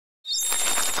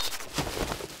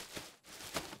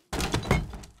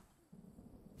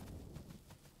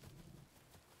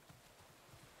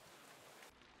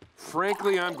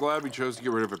Frankly, I'm glad we chose to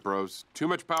get rid of it, bros. Too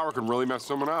much power can really mess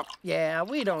someone up. Yeah,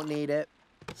 we don't need it.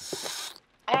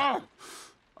 Ah!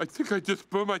 I think I just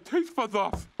blew my taste buds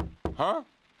off. Huh?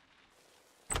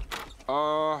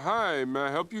 Hi. May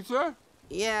I help you, sir?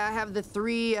 Yeah, I have the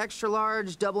 3 extra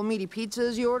large double meaty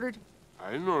pizzas you ordered.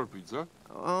 I didn't order pizza.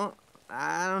 Oh,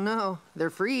 I don't know. They're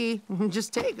free.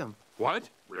 Just take them. What?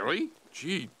 Really?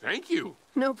 Gee, thank you.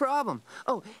 No problem.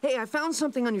 Oh, hey, I found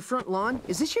something on your front lawn.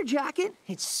 Is this your jacket?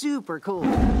 It's super cool.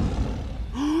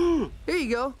 Here you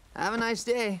go. Have a nice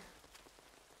day.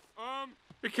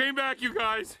 It came back, you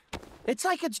guys. It's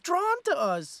like it's drawn to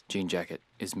us. Jean jacket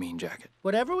is mean jacket.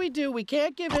 Whatever we do, we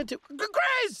can't give it to...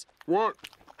 Grizz! What?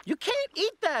 You can't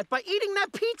eat that. By eating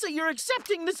that pizza, you're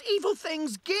accepting this evil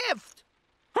thing's gift.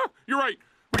 Huh, you're right.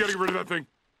 We gotta get rid of that thing.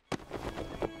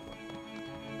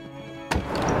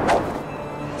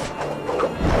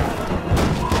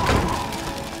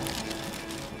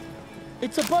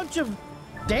 It's a bunch of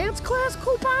dance class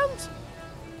coupons?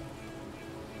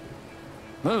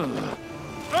 Ugh.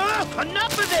 Ugh,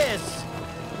 enough of this!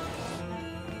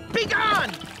 Be gone!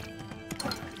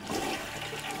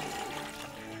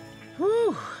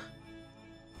 Whew.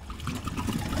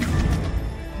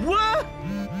 What?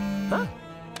 Huh?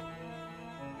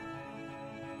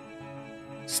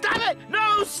 Stop it!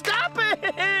 No, stop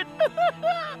it!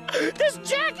 This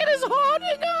jacket is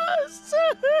haunting us!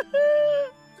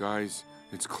 Guys,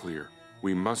 it's clear.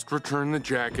 We must return the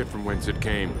jacket from whence it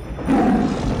came.